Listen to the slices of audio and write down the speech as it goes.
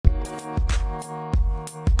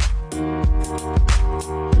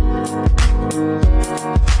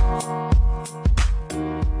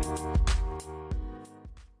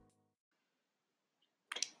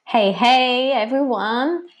Hey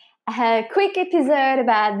everyone. A quick episode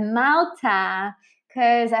about Malta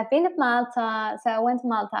because I've been to Malta. So I went to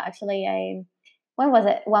Malta actually when was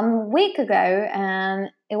it? 1 week ago, and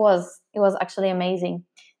it was actually amazing.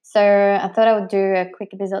 So I thought I would do a quick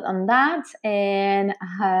episode on that, and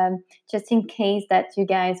just in case that you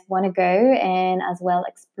guys want to go and as well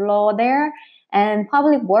explore there and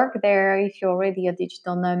probably work there if you're already a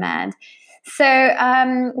digital nomad. So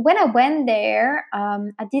when I went there,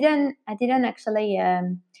 I didn't actually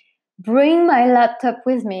bring my laptop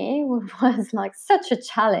with me, which was like such a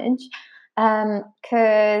challenge.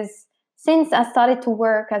 Because since I started to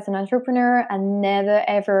work as an entrepreneur, I never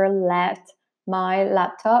ever left my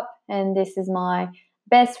laptop, and this is my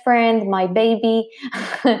best friend, my baby,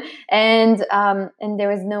 and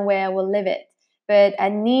there is no way I will leave it. But I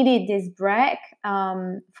needed this break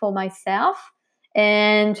for myself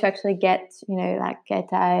and to actually get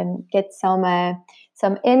get some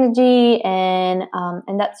energy,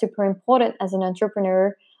 and that's super important as an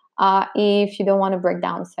entrepreneur if you don't want to break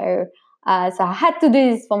down. So I had to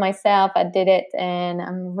do this for myself. I did it, and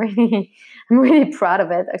I'm really I'm really proud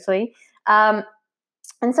of it actually. And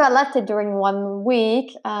so I left it during 1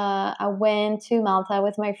 week. I went to Malta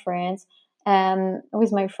with my friends,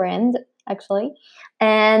 with my friend actually,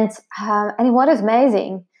 and it was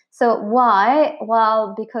amazing. So why?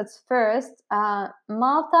 Well, because first,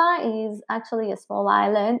 Malta is actually a small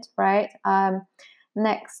island, right?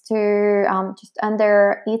 Next to just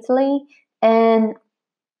under Italy, and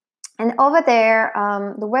and over there,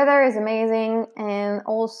 the weather is amazing, and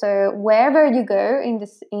also wherever you go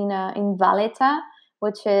in Valletta,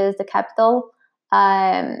 which is the capital,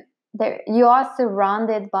 um, there you are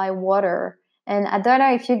surrounded by water. And I don't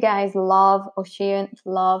know if you guys love ocean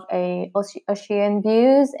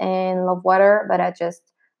views and love water, but I just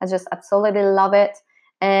absolutely love it.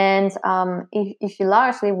 And if you are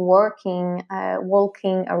actually walking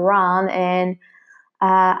around and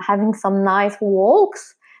having some nice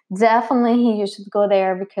walks, definitely you should go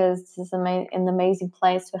there because this is an amazing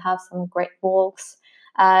place to have some great walks.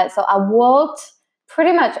 So I walked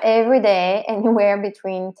pretty much every day, anywhere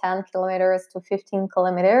between 10 kilometers to 15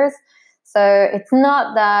 kilometers. So it's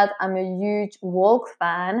not that I'm a huge walk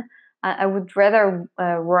fan. I would rather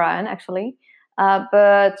run actually.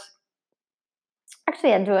 But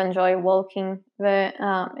actually, I do enjoy walking, but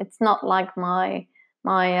it's not like my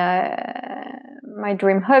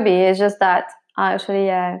dream hobby. It's just that I actually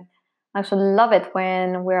love it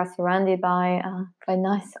when we are surrounded by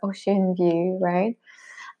nice ocean view, right?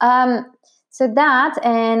 Um, so that,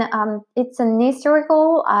 and it's an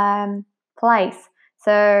historical place.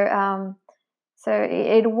 So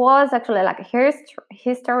it was actually like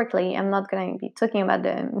historically. I'm not going to be talking about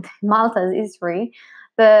the Malta's history,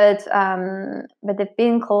 but they've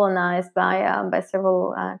been colonized by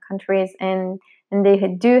several countries, and they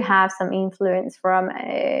do have some influence from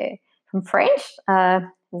French,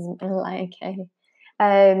 like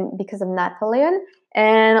because of Napoleon,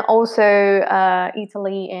 and also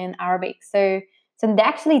Italy and Arabic. So they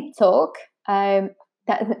actually talk.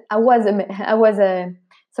 That I was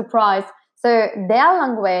surprised. So their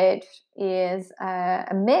language is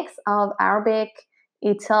a mix of Arabic,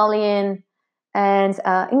 Italian, and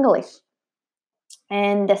English.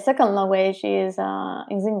 And the second language is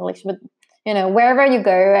English. But wherever you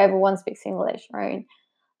go, everyone speaks English, right?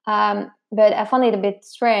 But I found it a bit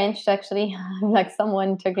strange to actually like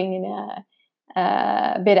someone talking in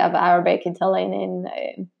a bit of Arabic, Italian,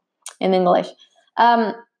 in English.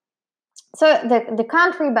 Um, so the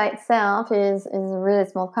country by itself is a really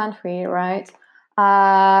small country, right?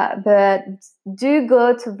 But do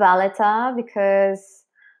go to Valletta because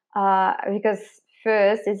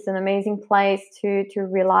first it's an amazing place to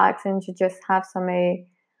relax and to just have I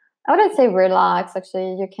wouldn't say relax.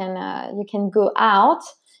 Actually, you can go out.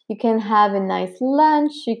 You can have a nice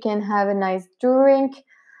lunch. You can have a nice drink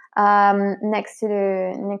next to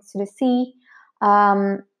the sea.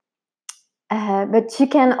 Um, but you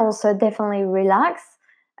can also definitely relax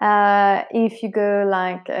if you go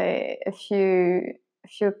like a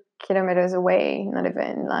few kilometers away. Not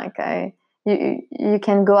even like you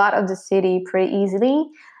can go out of the city pretty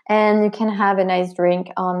easily, and you can have a nice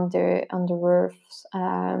drink on the roofs.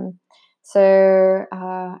 So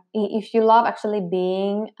if you love actually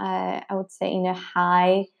being, I would say, in a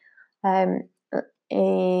high, um,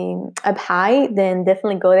 up high, then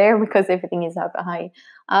definitely go there because everything is up high.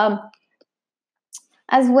 Um,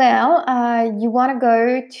 as well, you want to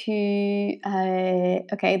go to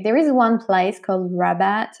okay. There is one place called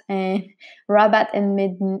Rabat and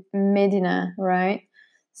Medina, right?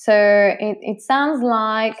 So it sounds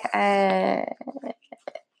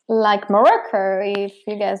like Morocco, if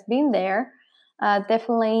you guys been there.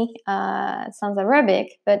 Definitely sounds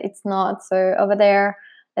Arabic, but it's not. So over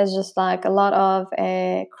there's just like a lot of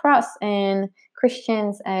cross and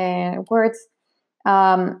Christians words,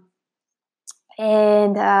 and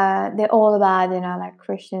they're all about like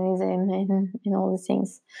Christianism and all these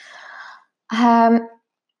things.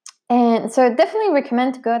 And so definitely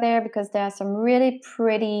recommend to go there because there are some really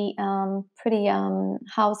pretty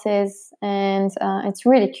houses, and it's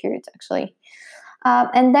really cute actually.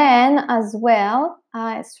 And then as well,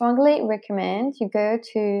 I strongly recommend you go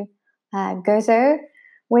to Gozo,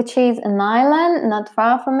 which is an island not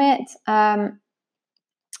far from it.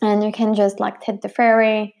 And you can just like take the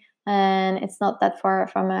ferry, and it's not that far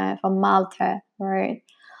from Malta, right?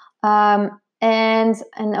 And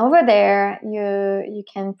over there, you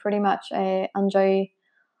can pretty much enjoy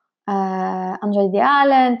the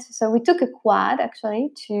island. So we took a quad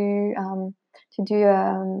actually to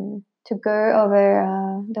go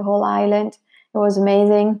over the whole island. It was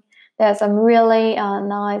amazing. There's some really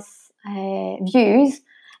nice views,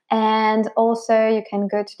 and also you can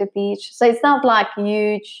go to the beach. So it's not like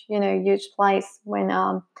huge place when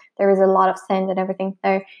there is a lot of sand and everything.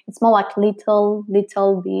 So it's more like little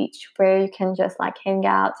beach where you can just like hang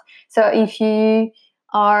out. So if you're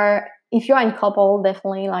in couple,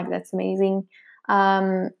 definitely like that's amazing.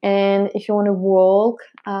 And if you want to walk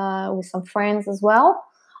with some friends as well,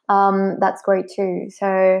 that's great too.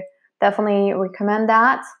 So definitely recommend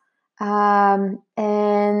that. And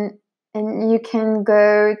you can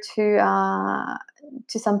go to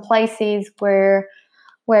some places where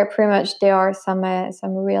pretty much there are some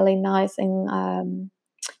really nice and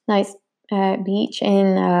nice beach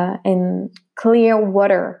in clear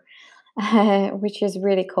water, which is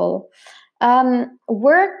really cool.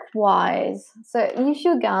 Work-wise, so if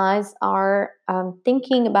you guys are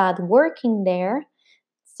thinking about working there,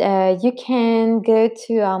 you can go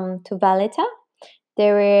to Valletta.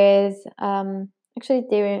 There is actually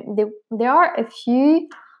there are a few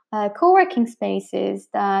co-working spaces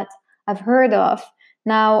that I've heard of.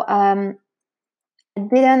 Now, I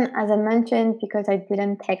didn't, as I mentioned, because I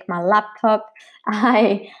didn't take my laptop,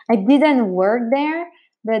 I didn't work there,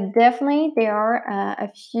 but definitely there are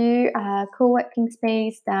a few co-working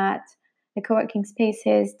spaces that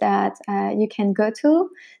you can go to.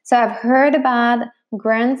 So I've heard about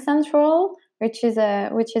Grand Central, which is a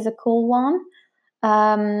cool one.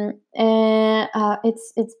 And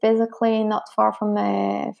it's basically not far from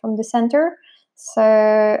the center. So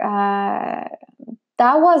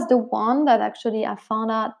that was the one that actually I found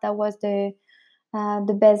out that was the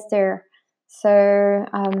best there. So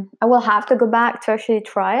I will have to go back to actually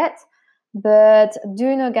try it. But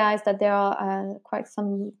do know, guys, that there are quite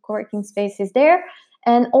some co-working spaces there.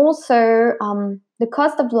 And also, the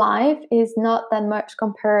cost of life is not that much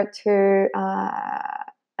compared to,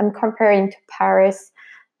 I'm comparing to Paris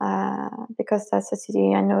because that's a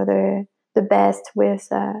city I know the best with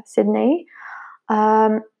Sydney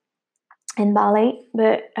and Bali.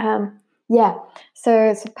 But yeah,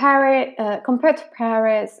 so Paris, compared to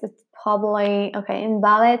Paris, it's probably okay. In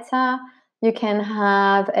Valletta, you can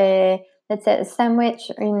have let's say a sandwich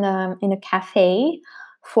in a cafe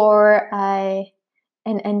for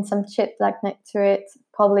and some chips like next to it,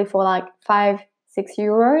 probably for like 5-6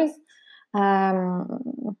 euros.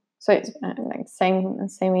 So it's like same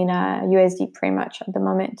in USD pretty much at the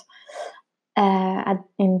moment,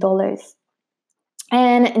 in dollars.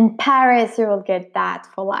 And in Paris, you will get that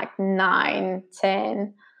for like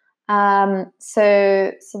 9-10.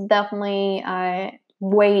 So definitely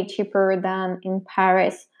way cheaper than in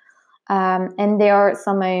Paris. And there are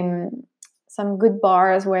some good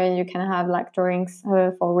bars where you can have like drinks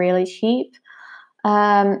for really cheap.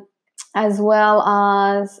 As well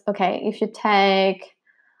as, okay, if you take,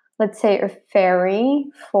 let's say, a ferry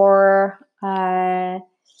for a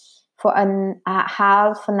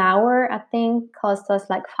half an hour, I think cost us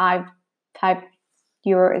like 5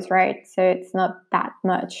 euros, right? So it's not that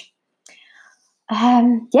much.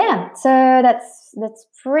 Yeah, so that's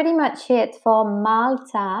pretty much it for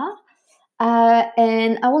Malta.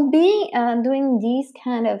 And I will be doing these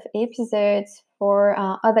kind of episodes for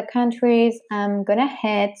other countries. I'm gonna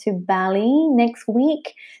head to Bali next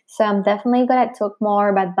week, so I'm definitely gonna talk more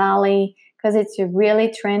about Bali because it's a really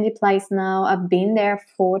trendy place now. I've been there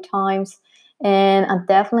 4 times, and I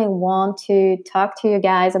definitely want to talk to you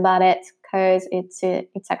guys about it because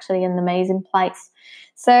it's actually an amazing place.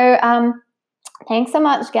 So thanks so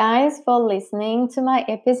much, guys, for listening to my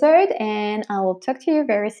episode, and I will talk to you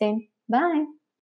very soon. Bye.